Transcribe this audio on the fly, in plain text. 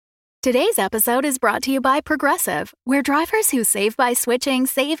Today's episode is brought to you by Progressive, where drivers who save by switching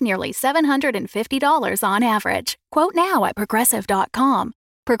save nearly $750 on average. Quote now at Progressive.com.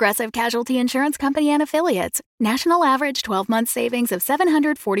 Progressive Casualty Insurance Company and Affiliates. National average 12-month savings of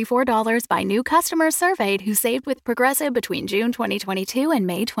 $744 by new customers surveyed who saved with Progressive between June 2022 and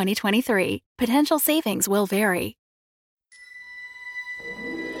May 2023. Potential savings will vary.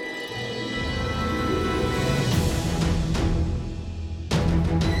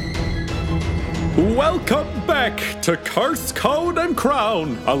 Welcome back to Curse, Code, and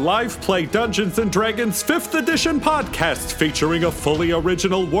Crown, a live play Dungeons & Dragons 5th edition podcast featuring a fully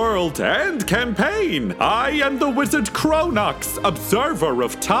original world and campaign. I am the wizard Cronox, observer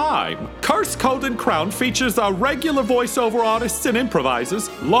of time. Curse, Code, and Crown features our regular voiceover artists and improvisers,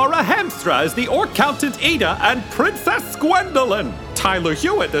 Laura Hamstra as the Orc Countess Ida and Princess Gwendolyn, Tyler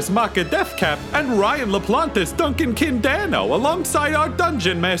Hewitt as Maka Deathcap, and Ryan LaPlante as Duncan Kindano, alongside our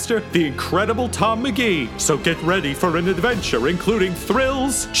dungeon master, the incredible Tom McGee. So get ready for an adventure including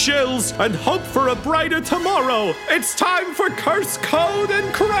thrills, chills, and hope for a brighter tomorrow. It's time for Curse, Code,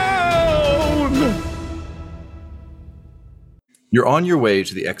 and Crown! You're on your way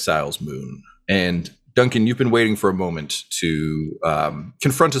to the Exile's Moon, and Duncan, you've been waiting for a moment to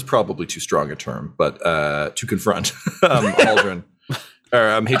confront is probably too strong a term, but to confront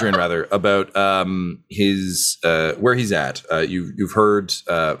Hadrian rather, about his where he's at. You've heard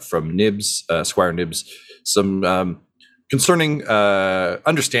from Nibs, Squire Nibs, some concerning,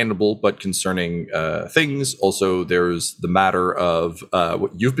 understandable but concerning things. Also, there's the matter of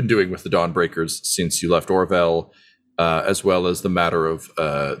what you've been doing with the Dawnbreakers since you left Orvel, as well as the matter of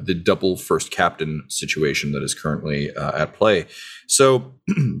the double first captain situation that is currently at play. So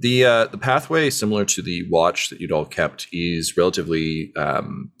the pathway, similar to the watch that you'd all kept, is relatively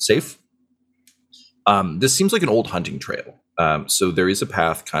safe. This seems like an old hunting trail. So there is a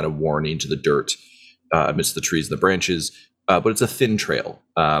path kind of worn into the dirt amidst the trees and the branches, but it's a thin trail.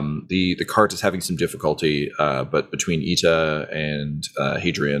 The cart is having some difficulty, but between Ita and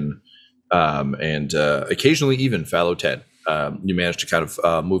Hadrian, and occasionally even Fallow Ted, you manage to kind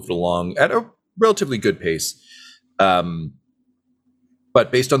of move it along at a relatively good pace. But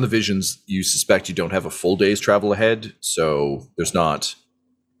based on the visions, you suspect you don't have a full day's travel ahead, so it's not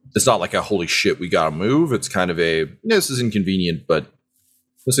like a holy shit, we gotta move. It's kind of this is inconvenient, but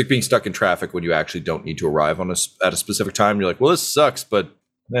it's like being stuck in traffic when you actually don't need to arrive at a specific time. You're like, well, this sucks, but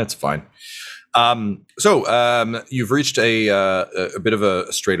that's fine. So you've reached a bit of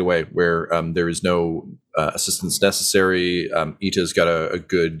a straightaway where there is no assistance necessary. Ita's got a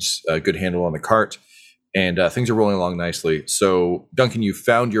good handle on the cart, and things are rolling along nicely. So Duncan, you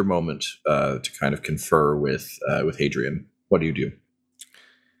found your moment to kind of confer with Hadrian. What do you do?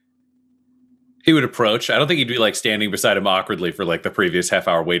 He would approach. I don't think he'd be like standing beside him awkwardly for like the previous half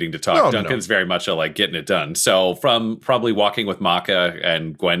hour waiting to talk. Duncan's very much a like getting it done. So from probably walking with Maka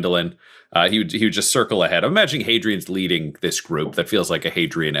and Gwendolyn, he would just circle ahead. I'm imagining Hadrian's leading this group that feels like a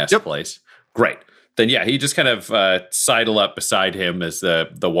Hadrian-esque place. Great. Then yeah, he just kind of sidle up beside him as the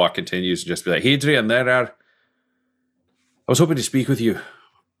walk continues and just be like, Hadrian, I was hoping to speak with you.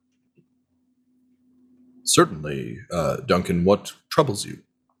 Certainly, Duncan, what troubles you?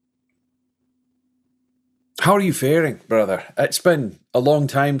 How are you faring, brother? It's been a long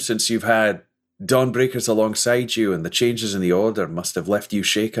time since you've had Dawnbreakers alongside you, and the changes in the order must have left you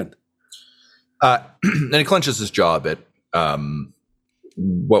shaken. And he clenches his jaw a bit.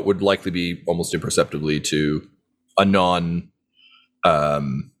 What would likely be almost imperceptibly to a non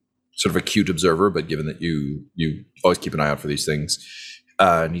sort of acute observer, but given that you always keep an eye out for these things.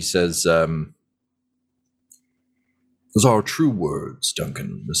 And he says, those are true words,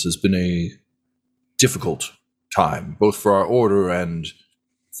 Duncan. This has been a difficult time, both for our order and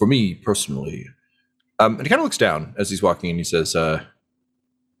for me personally. And he kind of looks down as he's walking and he says, I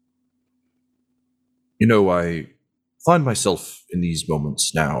find myself in these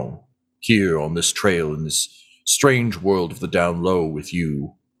moments now, here on this trail in this strange world of the down low with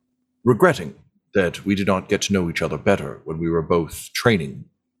you, regretting that we did not get to know each other better when we were both training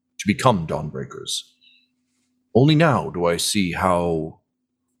to become Dawnbreakers. Only now do I see how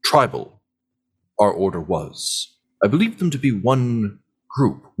tribal our order was. I believed them to be one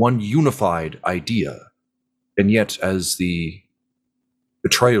group, one unified idea, and yet as the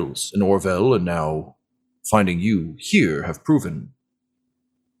betrayals in Orvel and now finding you here have proven,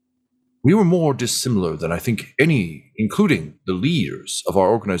 we were more dissimilar than I think any, including the leaders of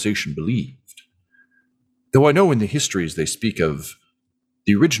our organization, believed. Though I know in the histories they speak of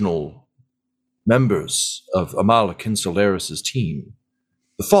the original members of Amala Kinsolaris' team,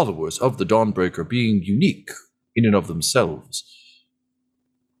 the followers of the Dawnbreaker being unique in and of themselves.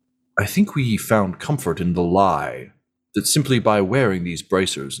 I think we found comfort in the lie that simply by wearing these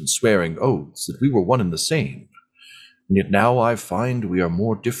bracers and swearing oaths that we were one and the same. And yet now I find we are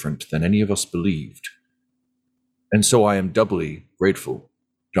more different than any of us believed. And so I am doubly grateful,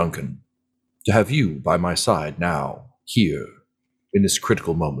 Duncan, to have you by my side now, here, in this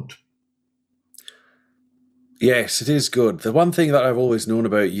critical moment. Yes, it is good. The one thing that I've always known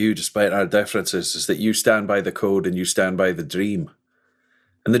about you, despite our differences, is that you stand by the code and you stand by the dream.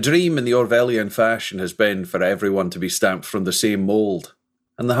 And the dream in the Orwellian fashion has been for everyone to be stamped from the same mould.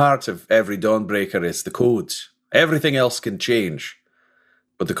 And the heart of every Dawnbreaker is the codes. Everything else can change,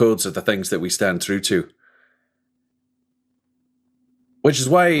 but the codes are the things that we stand true to. Which is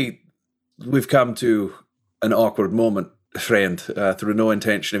why we've come to an awkward moment, friend, through no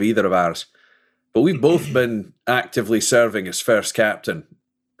intention of either of ours. But we've both been actively serving as first captain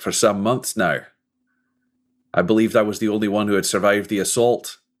for some months now. I believed I was the only one who had survived the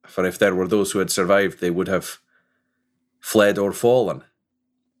assault, for if there were those who had survived, they would have fled or fallen.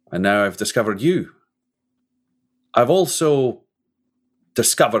 And now I've discovered you. I've also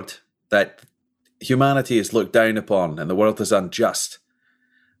discovered that humanity is looked down upon and the world is unjust.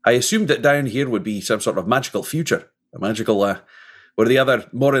 I assumed that down here would be some sort of magical future, a magical, where the other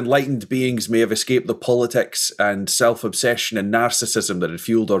more enlightened beings may have escaped the politics and self-obsession and narcissism that had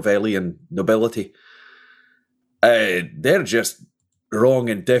fueled Orwellian nobility. They're just wrong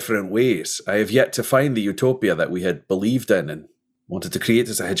in different ways. I have yet to find the utopia that we had believed in and wanted to create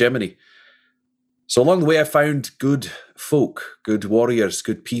as a hegemony. So along the way, I found good folk, good warriors,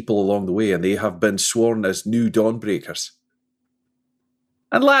 good people along the way, and they have been sworn as new Dawnbreakers.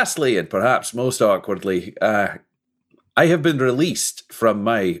 And lastly, and perhaps most awkwardly, I have been released from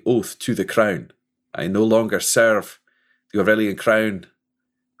my oath to the crown. I no longer serve the Orwellian crown.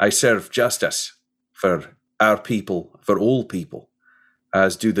 I serve justice for our people, for all people,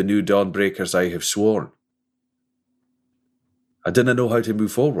 as do the new Dawnbreakers I have sworn. I didn't know how to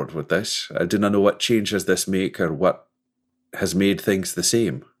move forward with this. I didn't know what changes this make or what has made things the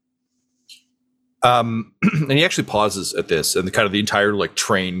same. And he actually pauses at this, and the entire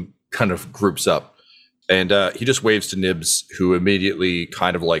train kind of groups up. And he just waves to Nibs, who immediately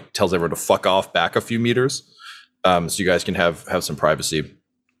kind of tells everyone to fuck off back a few meters, so you guys can have some privacy.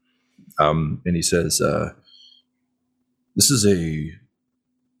 And he says, this is a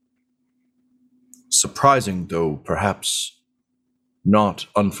surprising, though perhaps not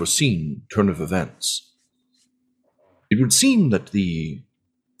unforeseen, turn of events. It would seem that the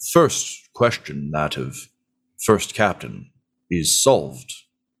first question, that of first captain, is solved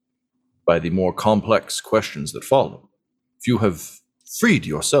by the more complex questions that follow. If you have freed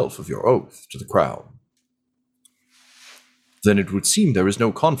yourself of your oath to the crown, then it would seem there is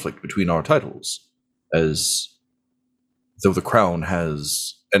no conflict between our titles, as though the crown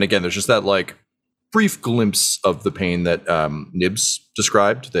has... And again, there's just that brief glimpse of the pain that Nibs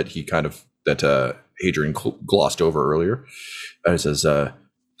described, that Hadrian glossed over earlier. And it says, though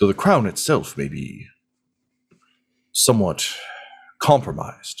the crown itself may be somewhat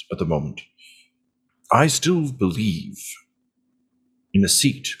compromised at the moment, I still believe in the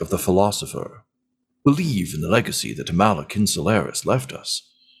seat of the philosopher, believe in the legacy that Malak Insularis left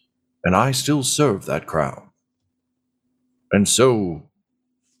us, and I still serve that crown. And so,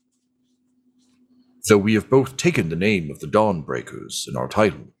 though we have both taken the name of the Dawnbreakers in our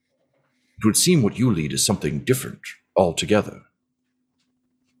title, it would seem what you lead is something different altogether.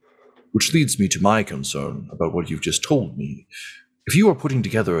 Which leads me to my concern about what you've just told me. If you are putting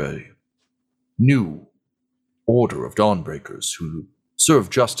together a new order of Dawnbreakers who serve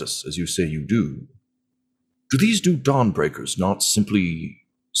justice, as you say you do these new Dawnbreakers not simply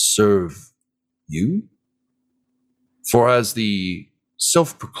serve you? For as the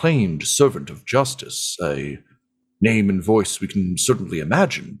self-proclaimed servant of justice, a name and voice we can certainly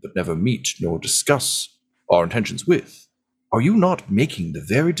imagine, but never meet nor discuss our intentions with, are you not making the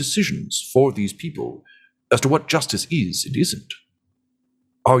very decisions for these people as to what justice is and isn't?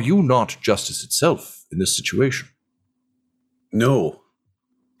 Are you not justice itself in this situation? No.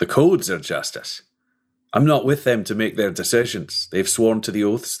 The codes are justice. I'm not with them to make their decisions. They've sworn to the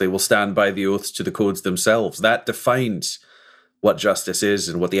oaths. They will stand by the oaths to the codes themselves. That defines what justice is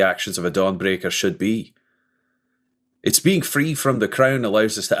and what the actions of a Dawnbreaker should be. It's being free from the crown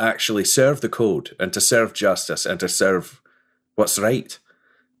allows us to actually serve the code and to serve justice and to serve what's right.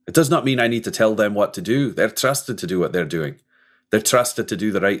 It does not mean I need to tell them what to do. They're trusted to do what they're doing. They're trusted to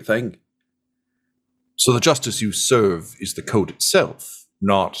do the right thing. So the justice you serve is the code itself,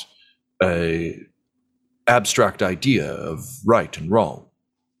 not a abstract idea of right and wrong.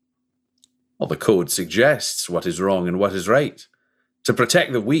 Well, the code suggests what is wrong and what is right. To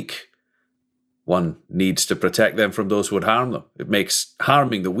protect the weak One needs to protect them from those who would harm them. It makes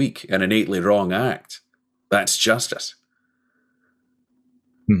harming the weak an innately wrong act. That's justice.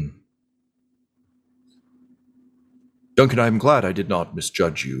 Duncan, I'm glad I did not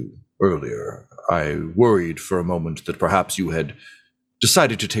misjudge you earlier. I worried for a moment that perhaps you had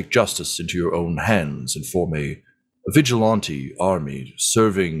decided to take justice into your own hands and form a vigilante army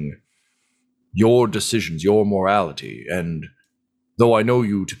serving your decisions, your morality. And though I know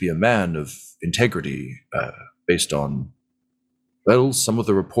you to be a man of integrity, based on, well, some of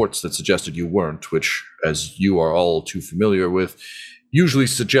the reports that suggested you weren't, which, as you are all too familiar with, usually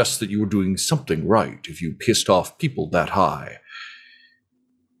suggests that you were doing something right if you pissed off people that high.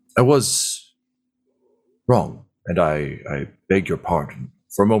 I was wrong, and I beg your pardon.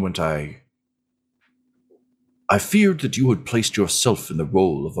 For a moment, I feared that you had placed yourself in the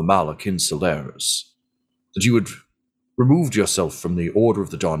role of Amala Kin Solaris, that you had removed yourself from the Order of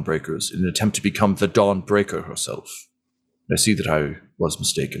the Dawnbreakers in an attempt to become the Dawnbreaker herself. I see that I was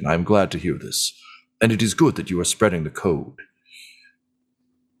mistaken. I am glad to hear this, and it is good that you are spreading the code.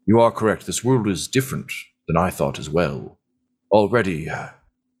 You are correct. This world is different than I thought as well. Already,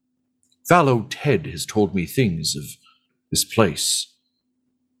 Fallow Ted has told me things of this place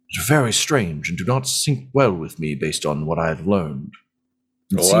that are very strange and do not sync well with me based on what I have learned.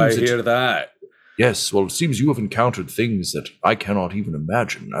 I hear that. Yes, well, it seems you have encountered things that I cannot even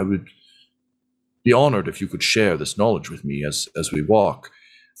imagine. I would be honored if you could share this knowledge with me as we walk,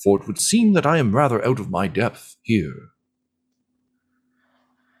 for it would seem that I am rather out of my depth here.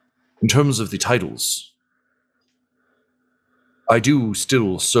 In terms of the titles, I do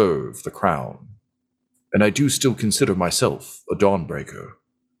still serve the crown, and I do still consider myself a Dawnbreaker.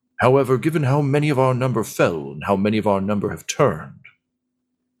 However, given how many of our number fell and how many of our number have turned,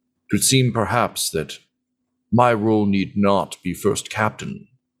 it would seem perhaps that my role need not be first captain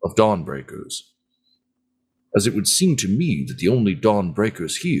of Dawnbreakers, as it would seem to me that the only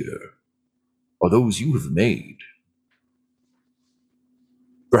Dawnbreakers here are those you have made.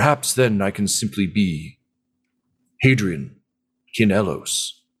 Perhaps then I can simply be Hadrian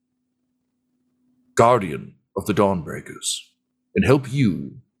Kinelos, guardian of the Dawnbreakers, and help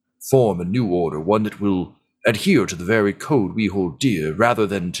you form a new order, one that will adhere to the very code we hold dear, rather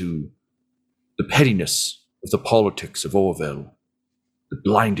than to the pettiness of the politics of Orville that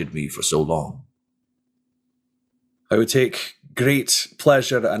blinded me for so long. I would take great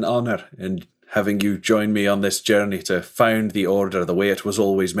pleasure and honor in having you join me on this journey to found the order the way it was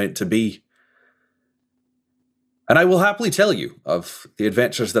always meant to be. And I will happily tell you of the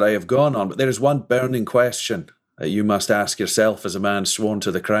adventures that I have gone on, but there is one burning question that you must ask yourself as a man sworn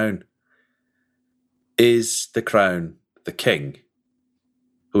to the crown. Is the crown the king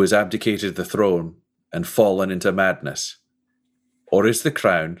who has abdicated the throne and fallen into madness? Or is the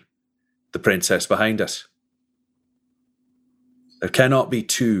crown the princess behind us? There cannot be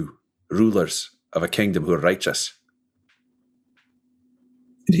two rulers of a kingdom who are righteous.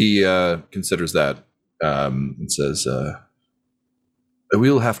 He considers that and says,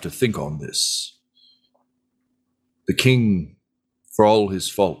 we'll have to think on this. The king, for all his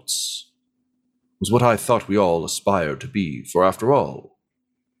faults, was what I thought we all aspired to be, for after all,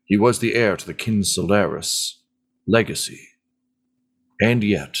 he was the heir to the Kin Solaris legacy. And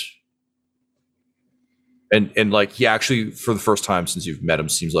yet... And like, he actually, for the first time since you've met him,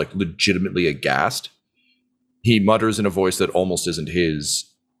 seems like legitimately aghast. He mutters in a voice that almost isn't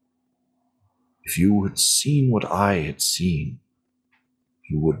his. If you had seen what I had seen,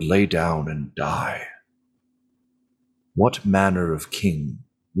 you would lay down and die. What manner of king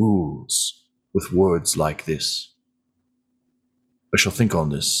rules with words like this? I shall think on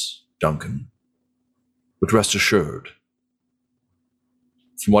this, Duncan. But rest assured,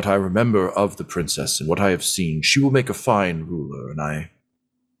 from what I remember of the princess and what I have seen, she will make a fine ruler, and I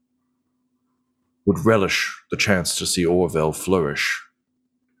would relish the chance to see Orville flourish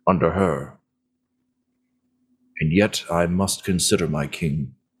under her. And yet I must consider my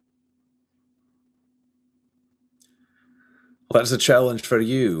king. Well, that's a challenge for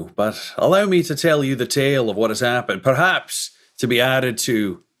you, but allow me to tell you the tale of what has happened, perhaps to be added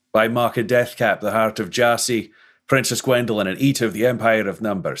to by Maka Deathcap, the Heart of Jassy, Princess Gwendolen, and Eta of the Empire of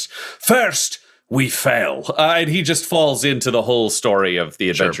Numbers. First, we fell. And he just falls into the whole story of the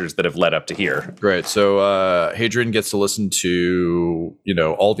adventures that have led up to here. Great. So Hadrian gets to listen to,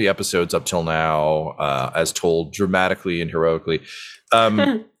 all the episodes up till now, as told dramatically and heroically.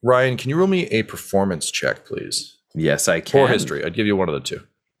 Ryan, can you roll me a performance check, please? Yes, I can. Or history. I'd give you one of the two.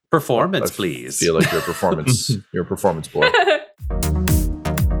 Performance, please. I feel like you're a performance boy.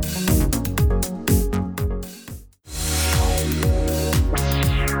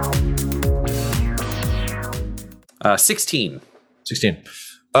 16. 16.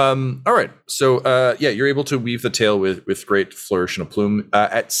 All right. So, you're able to weave the tale with great flourish and aplomb.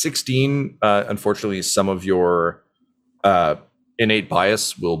 At 16, unfortunately, some of your innate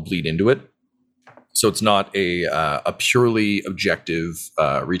bias will bleed into it. So it's not a purely objective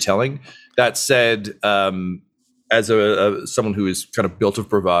retelling. That said, as someone who is kind of built of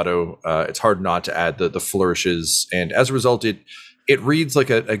bravado, it's hard not to add the flourishes, and as a result, it reads like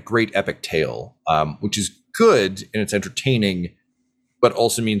a great epic tale, which is good and it's entertaining, but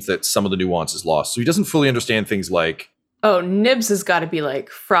also means that some of the nuance is lost. So he doesn't fully understand things like, oh, Nibs has got to be like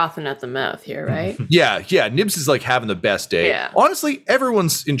frothing at the mouth here, right? Yeah. Nibs is like having the best day. Yeah. Honestly,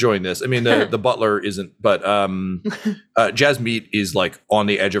 everyone's enjoying this. I mean, the butler isn't, but Jasmeet is like on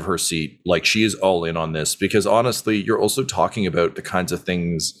the edge of her seat. Like she is all in on this because honestly, you're also talking about the kinds of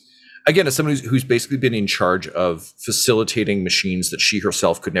things. Again, as someone who's basically been in charge of facilitating machines that she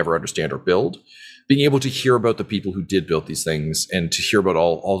herself could never understand or build, being able to hear about the people who did build these things and to hear about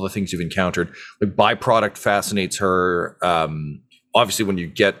all the things you've encountered. Like byproduct fascinates her. Obviously, when you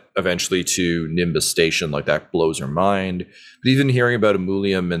get eventually to Nimbus Station, like that blows her mind. But even hearing about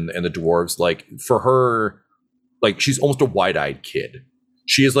Emulium and the dwarves, like for her, like she's almost a wide-eyed kid.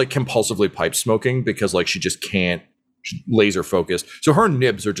 She is like compulsively pipe smoking because like she just can't. She's laser focused. So her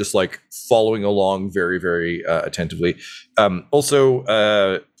nibs are just like following along very, very attentively.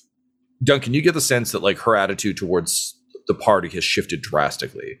 Also, Duncan, you get the sense that like her attitude towards the party has shifted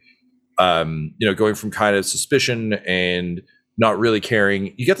drastically. Going from kind of suspicion and not really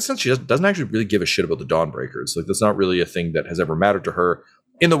caring. You get the sense she doesn't actually really give a shit about the Dawnbreakers. Like that's not really a thing that has ever mattered to her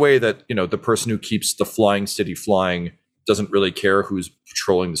in the way that, the person who keeps the flying city flying doesn't really care who's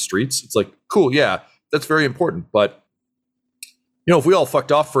patrolling the streets. It's like, cool, yeah, that's very important. But if we all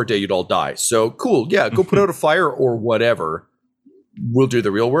fucked off for a day, you'd all die. So cool. Yeah. Go put out a fire or whatever. We'll do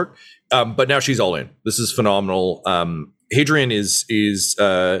the real work. But now she's all in. This is phenomenal. Hadrian has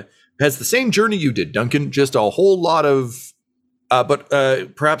the same journey you did, Duncan, just a whole lot of, but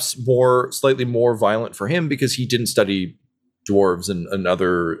perhaps slightly more violent for him because he didn't study dwarves and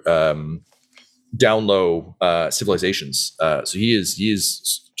other down low civilizations. So he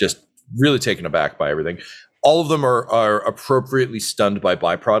is just really taken aback by everything. All of them are appropriately stunned by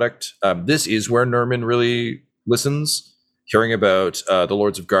byproduct. This is where Nerman really listens, hearing about the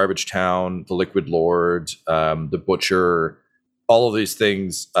Lords of Garbage Town, the Liquid Lord, the Butcher, all of these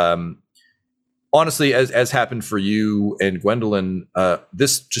things. Honestly, as happened for you and Gwendolyn,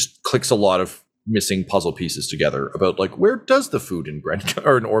 this just clicks a lot of missing puzzle pieces together about like, where does the food in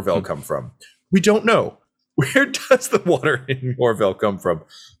Orville come from? We don't know. Where does the water in Orville come from?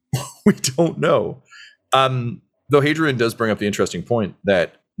 We don't know. Though Hadrian does bring up the interesting point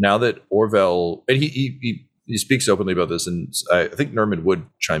that now that Orville, and he speaks openly about this, and I think Nerman would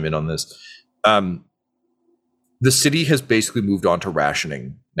chime in on this. The city has basically moved on to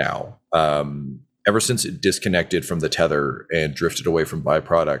rationing now. Ever since it disconnected from the tether and drifted away from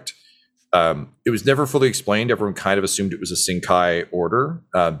byproduct, it was never fully explained. Everyone kind of assumed it was a Sinkai order,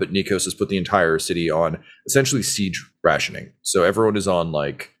 but Nikos has put the entire city on essentially siege rationing. So everyone is on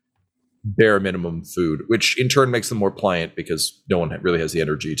like bare minimum food, which in turn makes them more pliant because no one really has the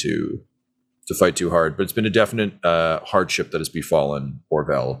energy to fight too hard. But it's been a definite hardship that has befallen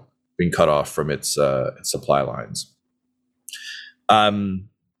Orville, being cut off from its supply lines.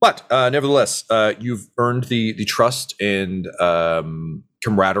 But nevertheless, you've earned the trust and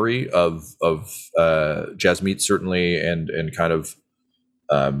camaraderie of Jasmeet, certainly, and kind of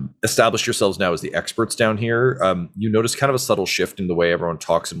established yourselves now as the experts down here. You notice kind of a subtle shift in the way everyone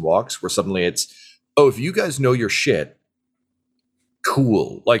talks and walks, where suddenly it's, oh, if you guys know your shit,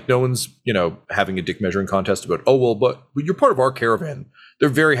 cool. Like no one's, having a dick measuring contest about, oh, well, but you're part of our caravan. They're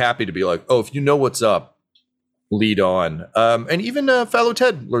very happy to be like, oh, if you know what's up, lead on. And even Fallow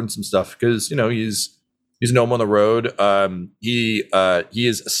Ted learned some stuff because, he's gnome on the road. He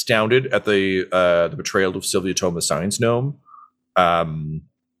is astounded at the betrayal of Sylvia Thomas Science Gnome.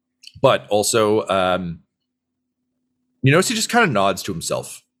 But also, he just kind of nods to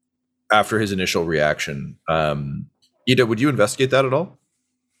himself after his initial reaction. Ida, would you investigate that at all?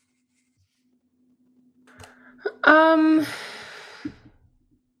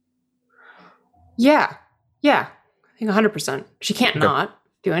 Yeah. I think 100%. She can't not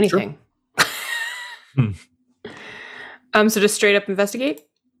do anything. Sure. So just straight up investigate?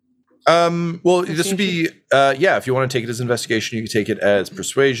 Well, this would be, if you want to take it as investigation, you could take it as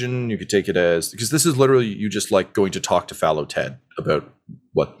persuasion, you could take it as, because this is literally you just like going to talk to Fallow Ted about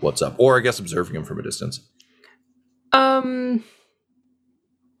what's up, or I guess observing him from a distance.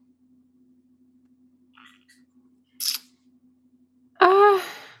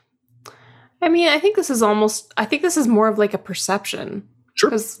 I mean, I think this is more of like a perception.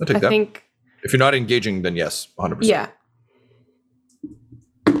 Sure, I'll take that. Think if you're not engaging, then yes, 100%. Yeah.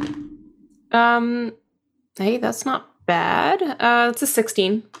 Hey, that's not bad. It's a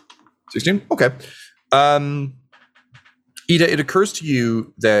 16. 16? Okay. Ida, it occurs to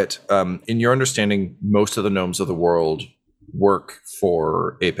you that in your understanding, most of the gnomes of the world work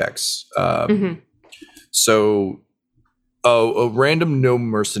for Apex. So a random gnome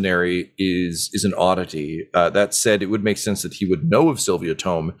mercenary is an oddity. That said, it would make sense that he would know of Sylvia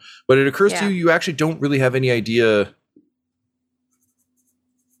Tome, but it occurs to you actually don't really have any idea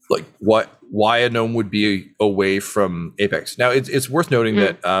like why a gnome would be away from Apex. Now, it's worth noting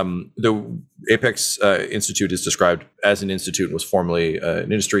that the Apex Institute is described as an institute and was formerly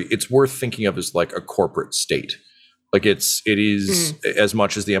an industry. It's worth thinking of as like a corporate state. Like it is as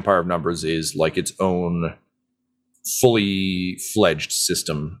much as the Empire of Numbers is like its own fully fledged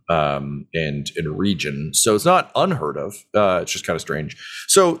system and region. So it's not unheard of. It's just kind of strange.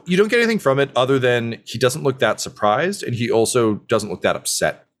 So you don't get anything from it other than he doesn't look that surprised, and he also doesn't look that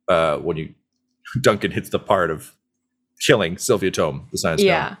upset when Duncan hits the part of killing Sylvia Tome, the science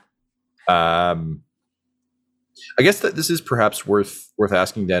gnome. I guess that this is perhaps worth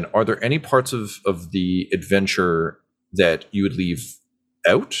asking then. Are there any parts of the adventure that you would leave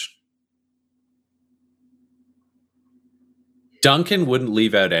out? Duncan wouldn't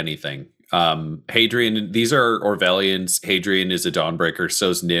leave out anything. Hadrian, these are Orvelians. Hadrian is a Dawnbreaker,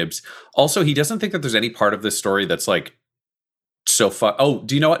 so's Nibs. Also, he doesn't think that there's any part of this story that's like so far. Oh,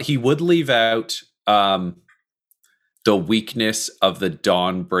 do you know what? He would leave out the weakness of the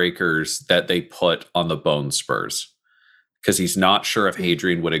Dawnbreakers that they put on the Bone Spurs, because he's not sure if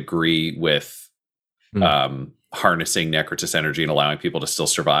Hadrian would agree with harnessing Necrotus energy and allowing people to still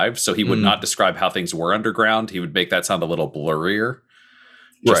survive. So he would not describe how things were underground. He would make that sound a little blurrier.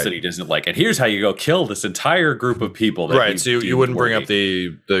 Just that he doesn't like, and here's how you go kill this entire group of people. That so you wouldn't bring up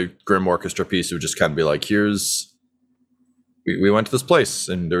the Grim Orchestra piece. It would just kind of be like, we went to this place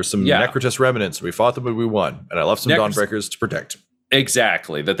and there's some Necrotus remnants. We fought them and we won. And I left some Dawnbreakers to protect.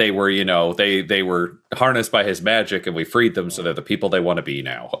 Exactly. That they were, they were harnessed by his magic and we freed them, so they're the people they want to be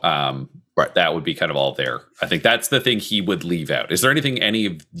now. That would be kind of all there. I think that's the thing he would leave out. Is there anything any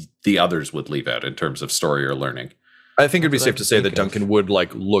of the others would leave out in terms of story or learning? I think it'd be safe to say that Duncan would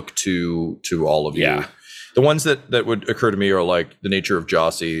like look to all of you. The ones that would occur to me are like the nature of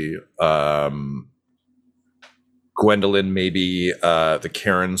Jossie, Gwendolyn, maybe the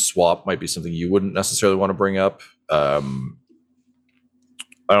Karen swap might be something you wouldn't necessarily want to bring up. I don't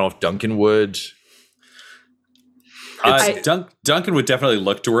know if Duncan would. Duncan would definitely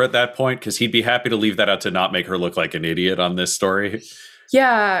look to her at that point, because he'd be happy to leave that out to not make her look like an idiot on this story.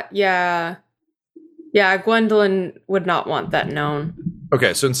 Yeah. Gwendolyn would not want that known.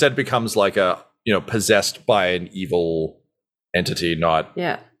 Okay, so instead it becomes like a possessed by an evil entity, not.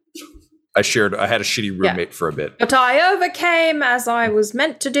 Yeah. I had a shitty roommate for a bit, but I overcame as I was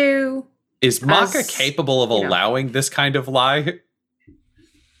meant to do. Is Maka capable of allowing this kind of lie?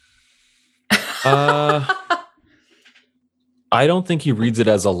 I don't think he reads it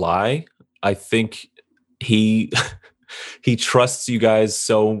as a lie. I think he trusts you guys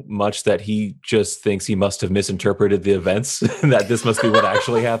so much that he just thinks he must have misinterpreted the events and that this must be what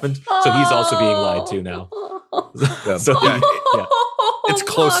actually happened. So he's also being lied to now. It's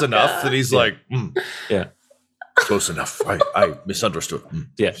close enough that he's like, close enough. I misunderstood.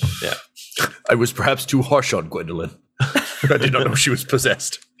 Yeah. I was perhaps too harsh on Gwendolyn. I did not know she was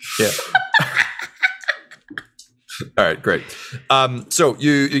possessed. Yeah. All right, great. So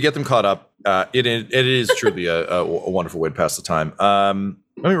you get them caught up. It is truly a wonderful way to pass the time. Let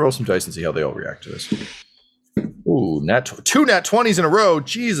me roll some dice and see how they all react to this. Ooh, two nat 20s in a row.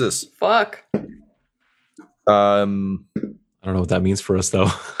 Jesus. Fuck. I don't know what that means for us, though.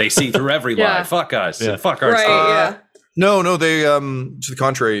 They see through every lie. Fuck us. Yeah. Fuck our story. No, they to the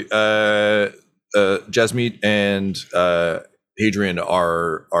contrary. Jasmeet and Hadrian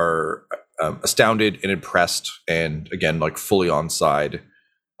are astounded and impressed, and again, like fully on side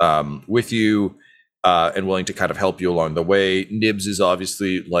with you, and willing to kind of help you along the way. Nibs is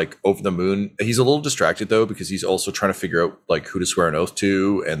obviously like over the moon. He's a little distracted though, because he's also trying to figure out like who to swear an oath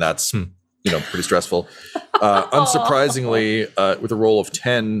to, and that's pretty stressful. Unsurprisingly, with a roll of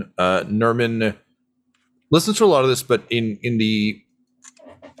 10, Nerman listens to a lot of this, but in the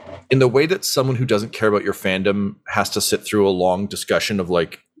way that someone who doesn't care about your fandom has to sit through a long discussion of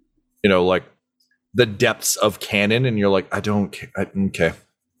like the depths of canon, and you're like, okay,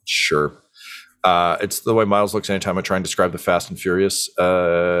 sure. It's the way Miles looks anytime I try and describe the Fast and Furious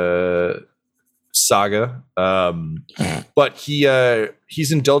saga. But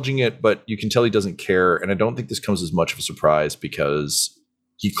he's indulging it, but you can tell he doesn't care. And I don't think this comes as much of a surprise because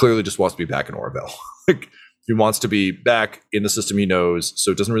he clearly just wants to be back in Orville. Like, he wants to be back in the system he knows.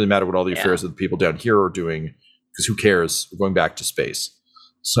 So it doesn't really matter what all the affairs of the people down here are doing, because who cares? We're going back to space.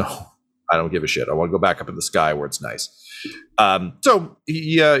 So I don't give a shit. I want to go back up in the sky where it's nice. So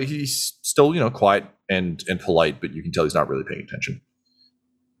he's still, quiet and polite, but you can tell he's not really paying attention.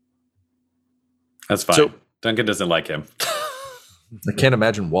 That's fine. So, Duncan doesn't like him. I can't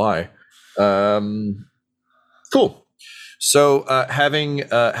imagine why. Cool. So having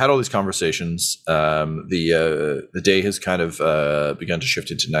had all these conversations, the day has kind of begun to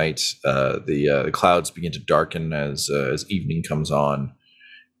shift into night. The clouds begin to darken as evening comes on.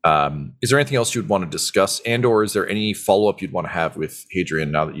 Is there anything else you'd want to discuss, and/or is there any follow-up you'd want to have with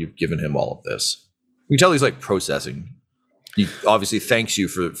Hadrian now that you've given him all of this? You can tell he's like processing. He obviously thanks you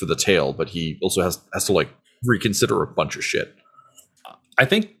for the tale, but he also has to like reconsider a bunch of shit. I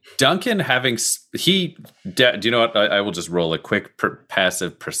think Duncan do you know what? I will just roll a quick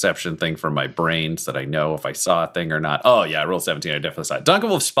passive perception thing for my brain so that I know if I saw a thing or not. Oh yeah, I rolled 17. I definitely saw it. Duncan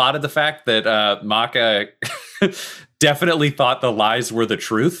will have spotted the fact that Maka definitely thought the lies were the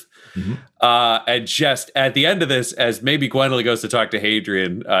truth. Mm-hmm. And just at the end of this, as maybe Gwendolyn goes to talk to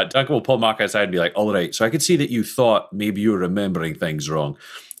Hadrian, Duncan will pull Maka aside and be like, all right, so I could see that you thought maybe you were remembering things wrong.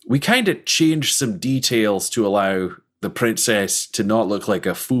 We kind of changed some details to allow the princess to not look like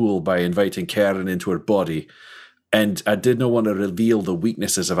a fool by inviting Karen into her body. And I did not want to reveal the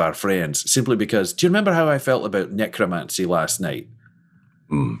weaknesses of our friends, simply because, do you remember how I felt about necromancy last night?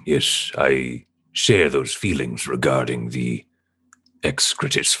 Yes, I share those feelings regarding the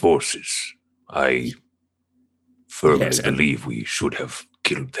Excretus forces. I firmly believe we should have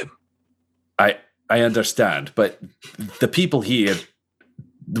killed them. I understand, but the people here,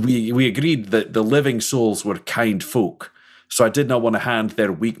 we agreed that the living souls were kind folk, so I did not want to hand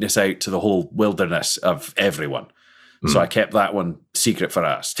their weakness out to the whole wilderness of everyone. So I kept that one secret for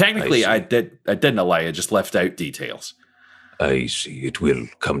us. Technically, I didn't lie. I just left out details. I see. It will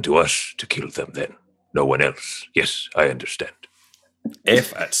come to us to kill them then. No one else. Yes, I understand.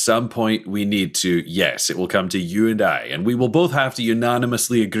 If at some point we need to, yes, it will come to you and I, and we will both have to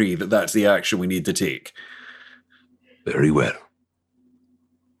unanimously agree that that's the action we need to take. Very well.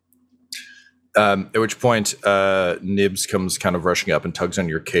 At which point, Nibs comes kind of rushing up and tugs on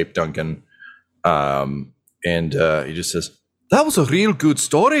your cape, Duncan. And he just says, "That was a real good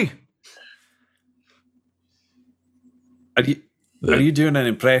story." Are you doing an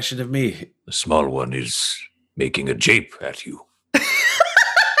impression of me? The small one is making a jape at you.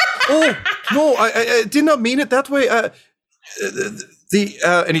 Oh, no, I did not mean it that way. And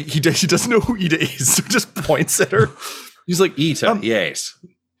he doesn't know who Ida is, so just points at her. He's like, Ita, yes.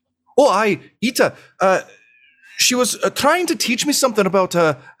 Oh, Ita. She was trying to teach me something about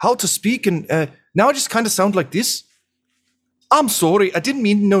how to speak, and now I just kind of sound like this. I'm sorry, I didn't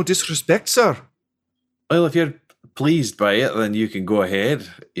mean no disrespect, sir. Well, if you're pleased by it, then you can go ahead.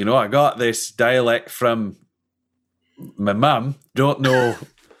 You know, I got this dialect from my mum. Don't know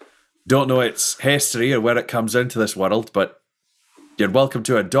its history or where it comes into this world, but you're welcome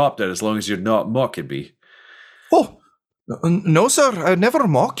to adopt it as long as you're not mocking me. Oh, no, sir, I never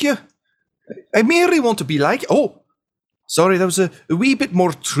mock you. I merely want to be like... Oh, sorry, that was a wee bit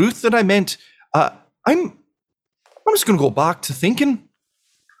more truth than I meant. I'm just going to go back to thinking.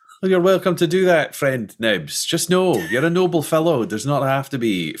 Well, you're welcome to do that, friend Nibs. Just know, you're a noble fellow. Does not have to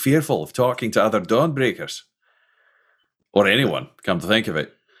be fearful of talking to other Dawnbreakers. Or anyone, come to think of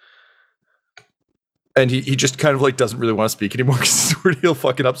it. And he just kind of like doesn't really want to speak anymore because he's worried he'll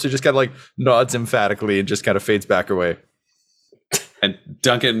fuck it up. So he just kind of like nods emphatically and just kind of fades back away. And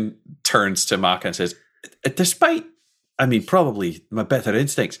Duncan turns to Maka and says, despite, probably my better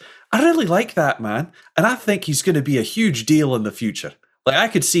instincts, I really like that man. And I think he's going to be a huge deal in the future. Like, I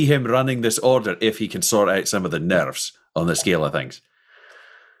could see him running this order if he can sort out some of the nerves on the scale of things.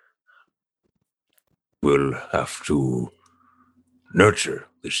 We'll have to nurture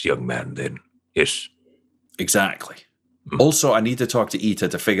this young man then. Yes. Exactly. Also, I need to talk to Ita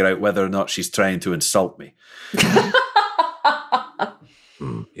to figure out whether or not she's trying to insult me.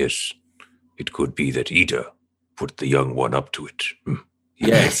 Yes. It could be that Ida put the young one up to it.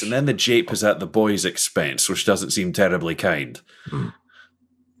 Yes, and then the jape is at the boy's expense, which doesn't seem terribly kind.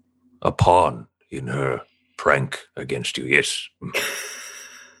 A pawn in her prank against you, yes.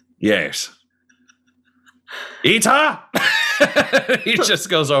 Yes. Ita! He just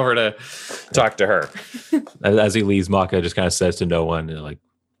goes over to talk to her. As he leaves, Maka just kind of says to no one, like,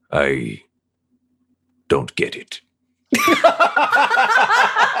 I don't get it.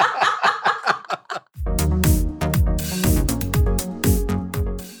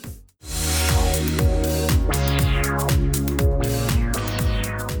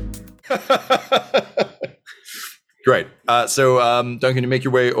 Great. So, Duncan, you make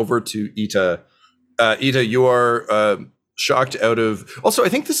your way over to Ita. Ita, you are shocked out of... Also, I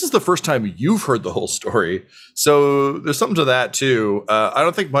think this is the first time you've heard the whole story. So there's something to that, too. I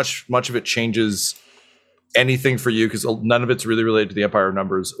don't think much of it changes anything for you because none of it's really related to the Empire of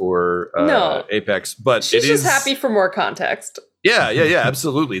Numbers or Apex. But she's just happy for more context. Yeah,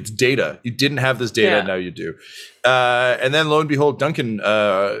 absolutely. It's data. You didn't have this data, now you do. And then, lo and behold, Duncan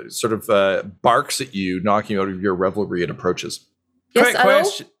sort of barks at you, knocking you out of your revelry and approaches. Yes, quick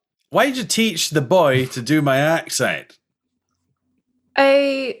question. Why did you teach the boy to do my accent?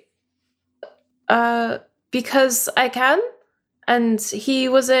 Because I can, and he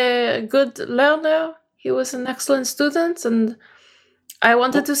was a good learner. He was an excellent student, and I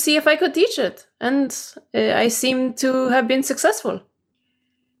wanted to see if I could teach it, and I seem to have been successful.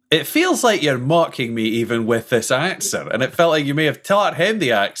 It feels like you're mocking me even with this accent, and it felt like you may have taught him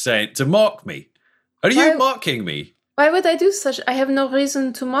the accent to mock me. Are you mocking me? Why would I do such? I have no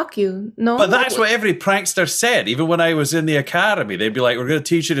reason to mock you. No. But that's what every prankster said. Even when I was in the academy, they'd be like, we're going to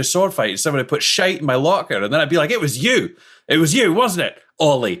teach you to sword fight. And somebody put shite in my locker. And then I'd be like, it was you. It was you, wasn't it,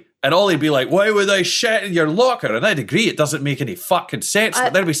 Ollie? And Ollie'd be like, why would I shit in your locker? And I'd agree, it doesn't make any fucking sense.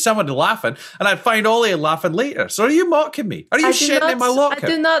 But there'd be someone laughing. And I'd find Ollie laughing later. So are you mocking me? Are you shitting in my locker? I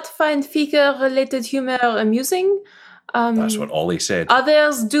do not find figure-related humor amusing. That's what Ollie said.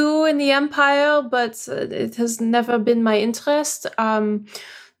 Others do in the Empire, but it has never been my interest.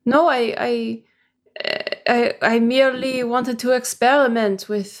 No, I merely wanted to experiment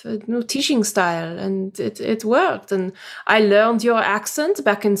with a new teaching style, and it worked. And I learned your accent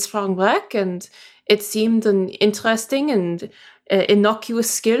back in Sprangbrek, and it seemed an interesting and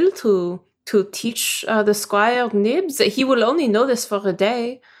innocuous skill to teach the Squire Nibs. He will only know this for a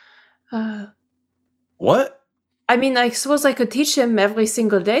day. What? I mean, I suppose I could teach him every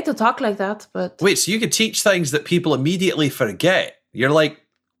single day to talk like that, but... Wait, so you could teach things that people immediately forget? You're like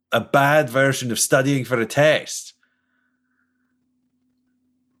a bad version of studying for a test.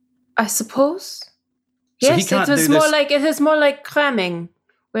 I suppose. So yes, it is more like cramming,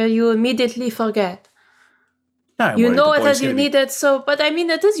 where you immediately forget. You know it as you need it, but I mean,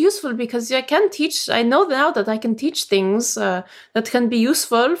 it is useful because I can teach. I know now that I can teach things that can be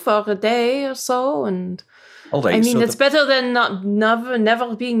useful for a day or so, and... Right, I mean, it's better than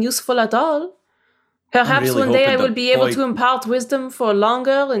never being useful at all. Perhaps really one day I will be able to impart wisdom for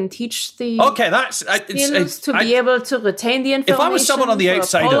longer and teach the skills to be able to retain the information. If I was someone on the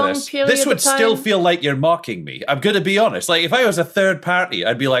outside of this would still feel like you're mocking me. I'm going to be honest. Like, if I was a third party,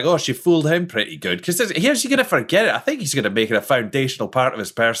 I'd be like, oh, she fooled him pretty good. Because here's going to forget it. I think he's going to make it a foundational part of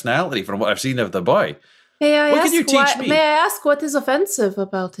his personality from what I've seen of the boy. May I ask what is offensive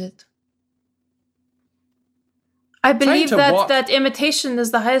about it? I believe that imitation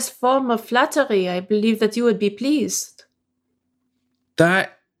is the highest form of flattery. I believe that you would be pleased.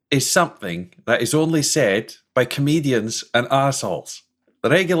 That is something that is only said by comedians and assholes.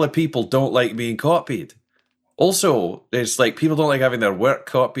 The regular people don't like being copied. Also, it's like people don't like having their work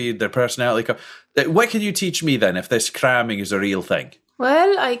copied, their personality copied. What can you teach me then if this cramming is a real thing?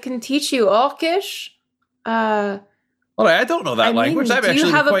 Well, I can teach you Orcish. All right, I don't know that language. Do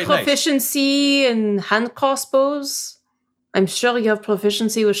you have a proficiency in hand crossbows? I'm sure you have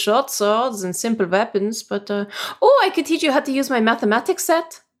proficiency with short swords and simple weapons, but... I could teach you how to use my mathematics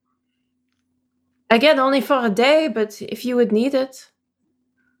set. Again, only for a day, but if you would need it.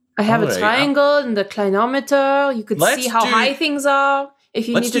 I have a triangle and a clinometer. You could see how high things are. If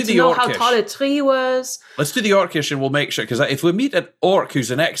you needed to know how tall a tree was. Let's do the Orcish and we'll make sure, because if we meet an orc who's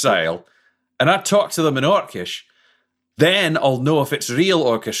in exile, and I talk to them in Orcish, then I'll know if it's real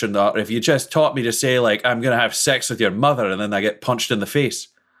Orcish or not. Or if you just taught me to say, like, I'm going to have sex with your mother, and then I get punched in the face.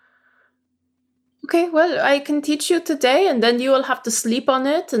 Okay, well, I can teach you today, and then you will have to sleep on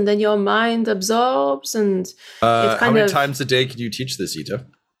it, and then your mind absorbs, and how many times a day can you teach this, Ita?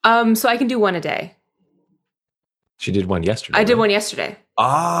 So I can do one a day. She did one yesterday. I did one yesterday.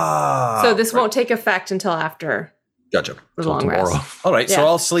 So this won't take effect until after. Gotcha. The long rest. All right, so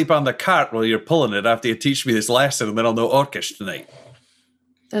I'll sleep on the cart while you're pulling it after you teach me this lesson, and then I'll know Orcish tonight.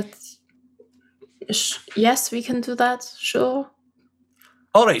 Yes, we can do that. Sure.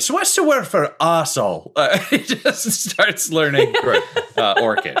 All right, so what's the word for arsehole? He just starts learning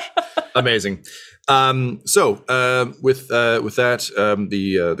Orcish. Amazing. With that,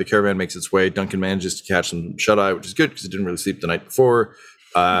 the caravan makes its way. Duncan manages to catch some shut-eye, which is good because he didn't really sleep the night before.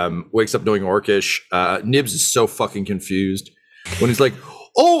 Wakes up knowing Orcish. Nibs is so fucking confused when he's like,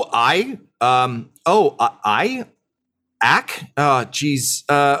 geez.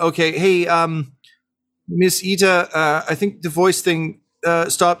 Okay. Hey, Miss Ita, I think the voice thing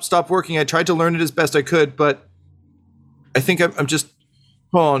stopped working. I tried to learn it as best I could, but I think I'm just.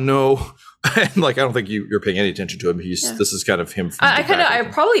 Oh no! And like I don't think you're paying any attention to him. This is kind of him. I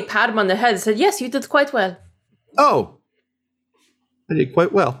probably pat him on the head and said, "Yes, you did quite well." Oh, I did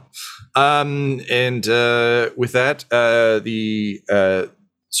quite well. And with that, the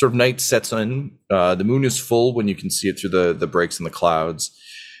sort of night sets in. The moon is full when you can see it through the breaks in the clouds.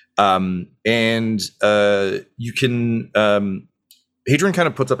 And you can. Hadrian kind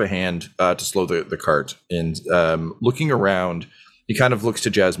of puts up a hand to slow the cart, and looking around, he kind of looks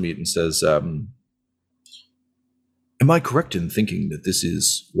to Jasmeet and says, "Am I correct in thinking that this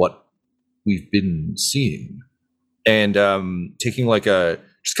is what we've been seeing?" And taking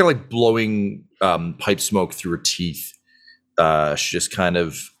just kind of like blowing pipe smoke through her teeth, she just kind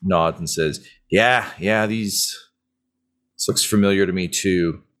of nods and says, "Yeah, this looks familiar to me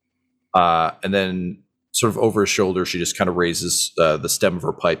too." And then sort of over her shoulder, she just kind of raises the stem of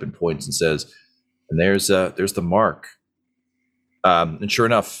her pipe and points and says, "And there's the mark." And sure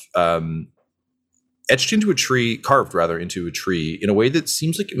enough, etched into a tree, carved rather into a tree in a way that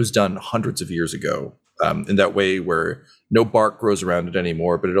seems like it was done hundreds of years ago. In that way where no bark grows around it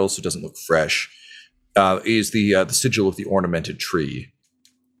anymore, but it also doesn't look fresh, is the sigil of the ornamented tree.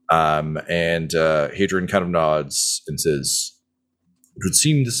 And Hadrian kind of nods and says, "It would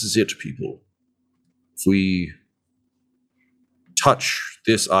seem this is it, people. If we touch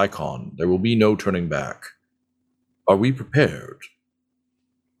this icon, there will be no turning back. Are we prepared?"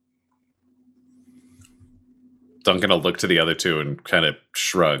 Duncan will look to the other two and kind of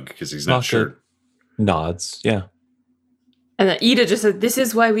shrug because he's not sure. Nods, yeah. And then Ida just said, "This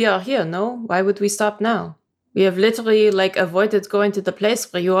is why we are here, no? Why would we stop now? We have literally avoided going to the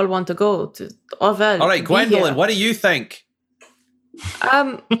place where you all want to go, to Orvel." All right, Gwendolyn, what do you think?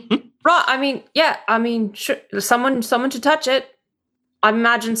 Sure, someone to touch it. I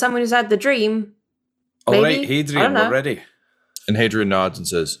imagine someone who's had the dream. All right, Hadrian, we're ready. And Hadrian nods and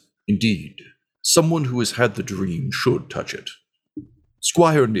says, "Indeed, someone who has had the dream should touch it.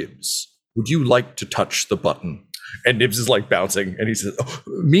 Squire Nibs, would you like to touch the button?" And Nibs is like bouncing, and he says, "Oh,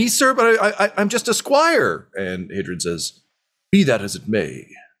 me, sir? But I'm just a squire." And Hadrian says, "Be that as it may.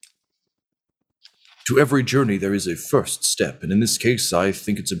 To every journey there is a first step, and in this case I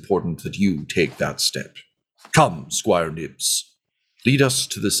think it's important that you take that step. Come, Squire Nibs, lead us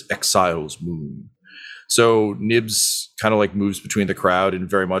to this exile's moon." So Nibs kind of like moves between the crowd in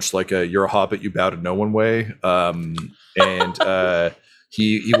very much like you're a hobbit, you bow to no one way.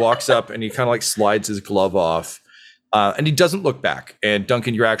 He walks up and he kind of like slides his glove off. And he doesn't look back. And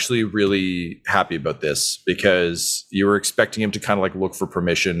Duncan, you're actually really happy about this because you were expecting him to kind of like look for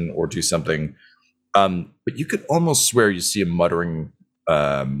permission or do something. But you could almost swear you see him muttering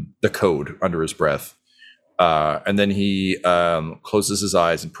the code under his breath. And then he closes his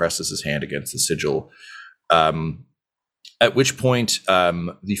eyes and presses his hand against the sigil. At which point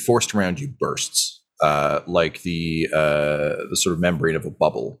the forest around you bursts like the sort of membrane of a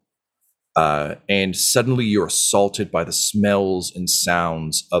bubble. And suddenly you're assaulted by the smells and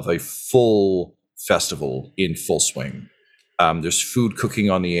sounds of a full festival in full swing. There's food cooking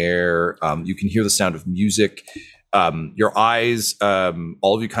on the air. You can hear the sound of music. Your eyes,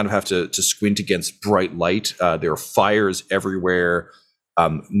 all of you kind of have to squint against bright light. There are fires everywhere.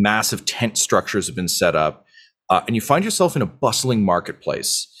 Massive tent structures have been set up. And you find yourself in a bustling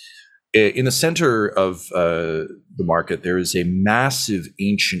marketplace. In the center of the market, there is a massive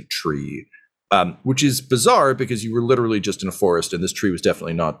ancient tree, which is bizarre because you were literally just in a forest and this tree was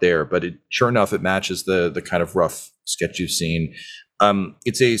definitely not there. But sure enough, it matches the kind of rough sketch you've seen.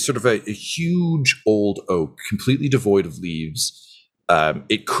 It's a sort of a huge old oak, completely devoid of leaves.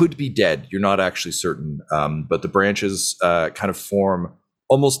 It could be dead. You're not actually certain. But the branches kind of form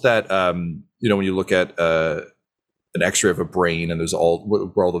almost that, when you look at an x-ray of a brain and there's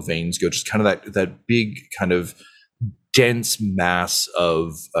where all the veins go, just kind of that big kind of dense mass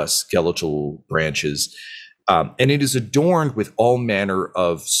of skeletal branches. And it is adorned with all manner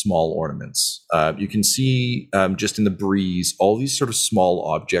of small ornaments. You can see just in the breeze, all these sort of small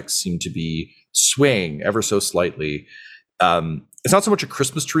objects seem to be swaying ever so slightly. It's not so much a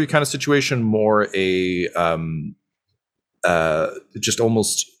Christmas tree kind of situation, more a just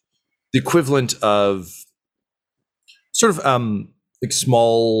almost the equivalent of sort of like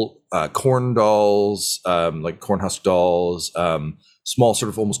small corn dolls, like corn husk dolls, small sort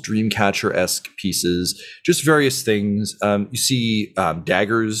of almost Dreamcatcher-esque pieces, just various things. You see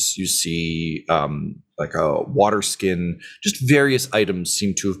daggers, you see like a water skin, just various items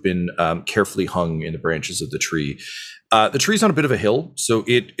seem to have been carefully hung in the branches of the tree. The tree's on a bit of a hill, so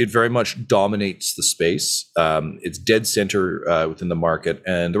it very much dominates the space. It's dead center within the market,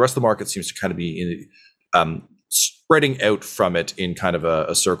 and the rest of the market seems to kind of be spreading out from it in kind of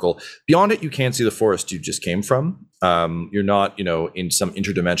a circle. Beyond it, you can see the forest you just came from. You're not, in some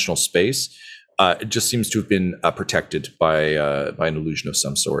interdimensional space. It just seems to have been protected by an illusion of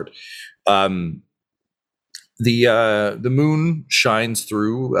some sort. The moon shines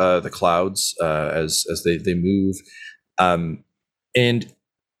through the clouds as they move. And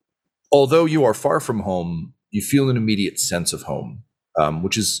although you are far from home, you feel an immediate sense of home,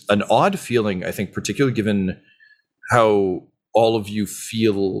 which is an odd feeling, I think, particularly given how all of you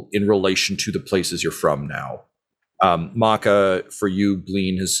feel in relation to the places you're from now. Maka, for you,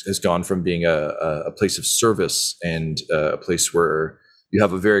 Bleen has gone from being a place of service and a place where you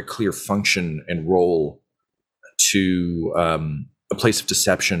have a very clear function and role to a place of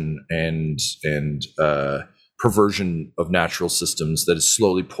deception and perversion of natural systems that is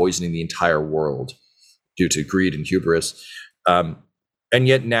slowly poisoning the entire world due to greed and hubris. And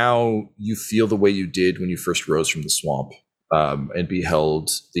yet now you feel the way you did when you first rose from the swamp and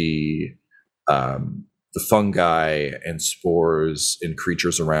beheld the fungi and spores and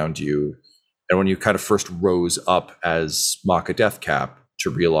creatures around you. And when you kind of first rose up as Maka Deathcap to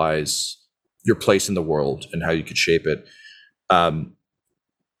realize your place in the world and how you could shape it.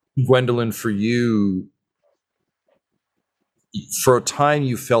 Gwendolyn, for you, for a time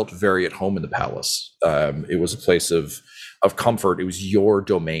you felt very at home in the palace. It was a place of comfort. It was your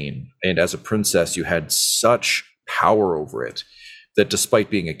domain. And as a princess, you had such power over it that despite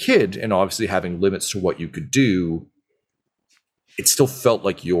being a kid and obviously having limits to what you could do, it still felt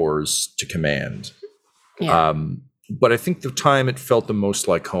like yours to command. Yeah. But I think the time it felt the most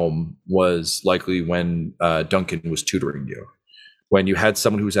like home was likely when Duncan was tutoring you, when you had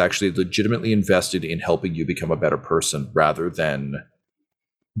someone who was actually legitimately invested in helping you become a better person rather than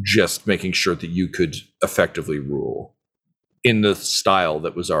just making sure that you could effectively rule in the style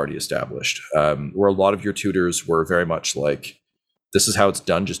that was already established. Where a lot of your tutors were very much like, this is how it's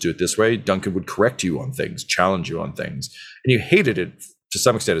done, just do it this way. Duncan would correct you on things, challenge you on things. And you hated it to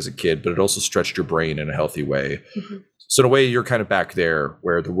some extent as a kid, but it also stretched your brain in a healthy way. Mm-hmm. So in a way, you're kind of back there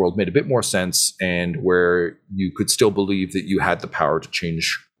where the world made a bit more sense and where you could still believe that you had the power to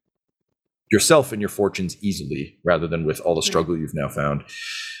change yourself and your fortunes easily, rather than with all the struggle you've now found.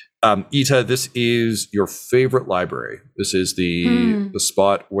 Ita, this is your favorite library. This is the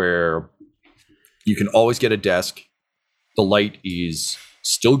spot where you can always get a desk. The light is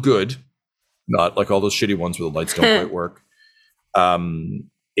still good, not like all those shitty ones where the lights don't quite work. I'm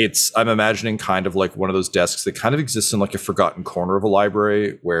imagining kind of like one of those desks that kind of exists in like a forgotten corner of a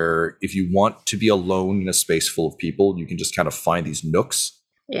library, where if you want to be alone in a space full of people, you can just kind of find these nooks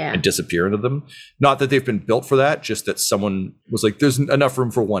and disappear into them. Not that they've been built for that, just that someone was like, there's enough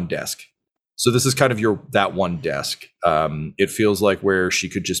room for one desk. So this is kind of that one desk. It feels like where she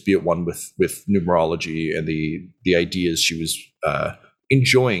could just be at one with numerology and the ideas she was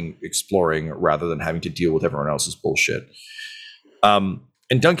enjoying exploring rather than having to deal with everyone else's bullshit.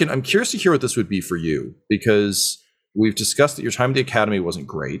 And Duncan, I'm curious to hear what this would be for you, because we've discussed that your time at the academy wasn't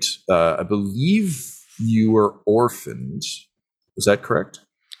great. I believe you were orphaned. Is that correct?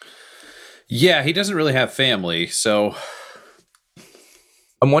 Yeah, he doesn't really have family, so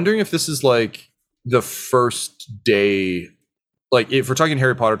I'm wondering if this is like the first day, like if we're talking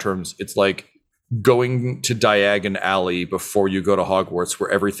Harry Potter terms, it's like going to Diagon Alley before you go to Hogwarts, where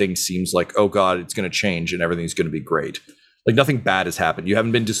everything seems like, oh God, it's going to change and everything's going to be great. Like nothing bad has happened. You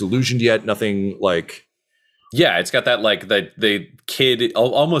haven't been disillusioned yet. Nothing like. Yeah, it's got that like the kid,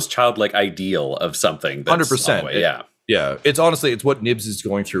 almost childlike ideal of something. 100%. Yeah. Yeah. It's honestly, it's what Nibs is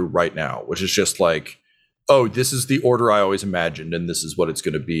going through right now, which is just like, oh, this is the order I always imagined, and this is what it's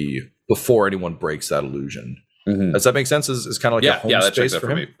going to be before anyone breaks that illusion. Mm-hmm. Does that make sense? Is kind of like a home space for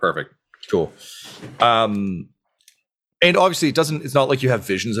him? Me. Perfect. Cool. And obviously it's not like you have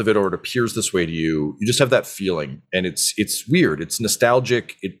visions of it or it appears this way to you. You just have that feeling, and it's weird. It's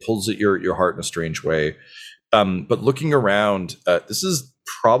nostalgic. It pulls at your heart in a strange way. But looking around, this is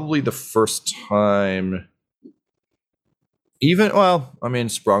probably the first time.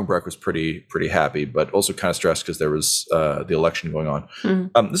 Sprongbreck was pretty happy, but also kind of stressed because there was the election going on.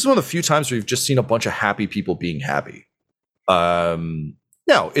 Mm-hmm. This is one of the few times where you've just seen a bunch of happy people being happy. No,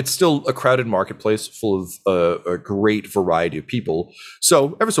 Now, it's still a crowded marketplace full of a great variety of people.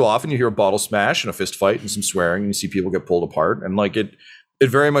 So every so often you hear a bottle smash and a fist fight and some swearing, and you see people get pulled apart. And like it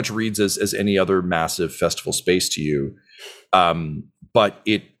very much reads as any other massive festival space to you. But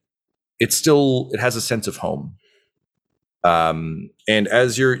it has a sense of home. And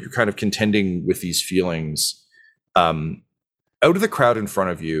as you're kind of contending with these feelings, out of the crowd in front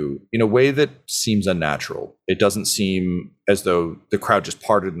of you, in a way that seems unnatural, it doesn't seem as though the crowd just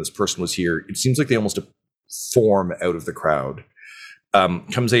parted and this person was here. It seems like they almost form out of the crowd.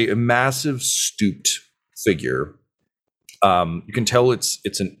 Comes a massive stooped figure. You can tell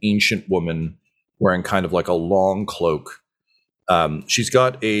it's an ancient woman wearing kind of like a long cloak. She's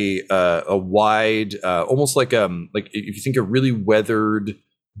got a wide, almost like if you think a really weathered,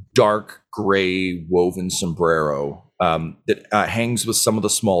 dark gray woven sombrero that hangs with some of the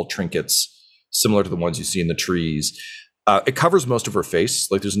small trinkets similar to the ones you see in the trees. It covers most of her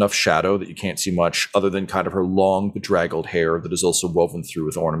face. Like there's enough shadow that you can't see much other than kind of her long bedraggled hair that is also woven through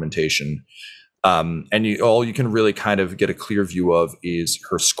with ornamentation. And all you can really kind of get a clear view of is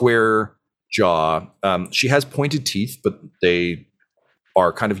her square jaw. She has pointed teeth, but they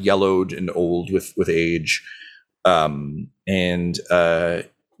are kind of yellowed and old with age.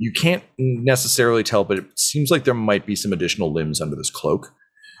 You can't necessarily tell, but it seems like there might be some additional limbs under this cloak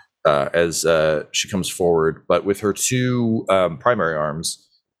as she comes forward. But with her two primary arms,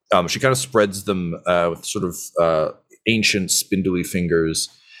 she kind of spreads them with sort of ancient spindly fingers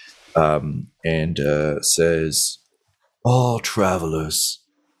and says, "All travelers,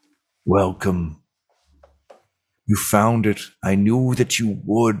 welcome. You found it. I knew that you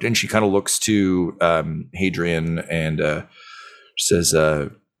would." And she kind of looks to Hadrian and says,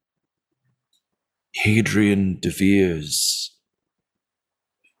 "Hadrian de Veers,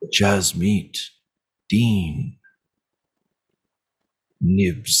 Jasmeet, Dean,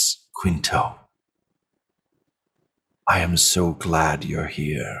 Nibs Quinto. I am so glad you're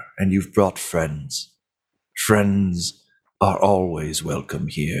here, and you've brought friends. Friends are always welcome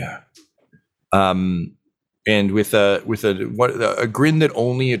here." And with a grin that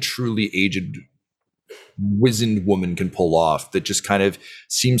only a truly aged, wizened woman can pull off, that just kind of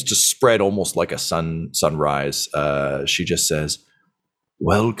seems to spread almost like a sunrise, she just says,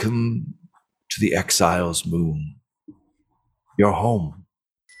 "Welcome to the Exile's Moon. You're home."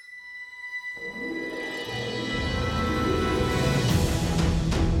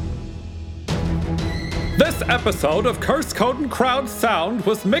 This episode of Curse Code and Crowd Sound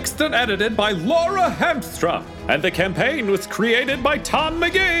was mixed and edited by Laura Hamstra, and the campaign was created by Tom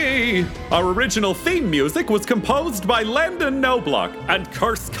McGee. Our original theme music was composed by Landon Noblock, and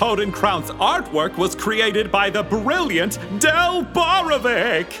Curse Code and Crown's artwork was created by the brilliant Del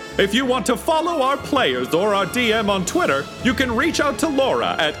Borovic. If you want to follow our players or our DM on Twitter, you can reach out to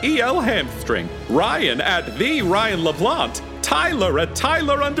Laura at EL Hamstring, Ryan at the Ryan LeBlanc, Tyler at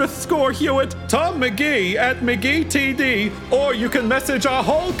Tyler_Hewitt, Tom McGee at McGeeTD, or you can message our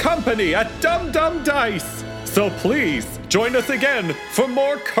whole company at Dum Dice. So please join us again for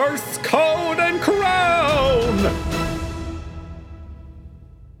more Curse, Code, and Crown!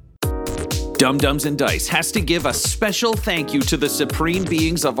 Dum-Dums and Dice has to give a special thank you to the supreme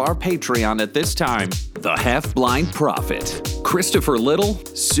beings of our Patreon at this time: the Half-Blind Prophet, Christopher Little,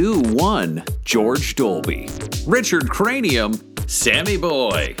 Sue One, George Dolby, Richard Cranium, Sammy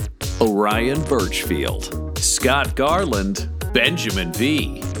Boy, Orion Birchfield, Scott Garland, Benjamin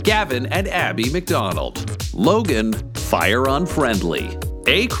V, Gavin and Abby McDonald, Logan, Fire Unfriendly,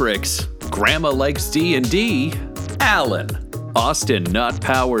 Acrix, Grandma Likes D&D, Alan, Austin Nut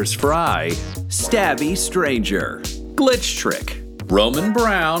Powers Fry, Stabby Stranger, Glitch Trick, Roman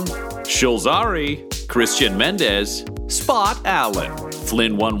Brown, Shulzari, Christian Mendez, Spot Allen,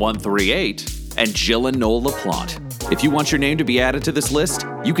 Flynn1138, and Jill and Noel LaPlante. If you want your name to be added to this list,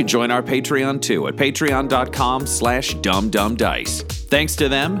 you can join our Patreon too at patreon.com/dumdumdice. Thanks to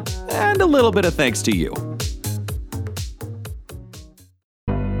them, and a little bit of thanks to you.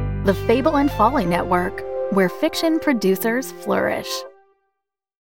 The Fable and Folly Network, where fiction producers flourish.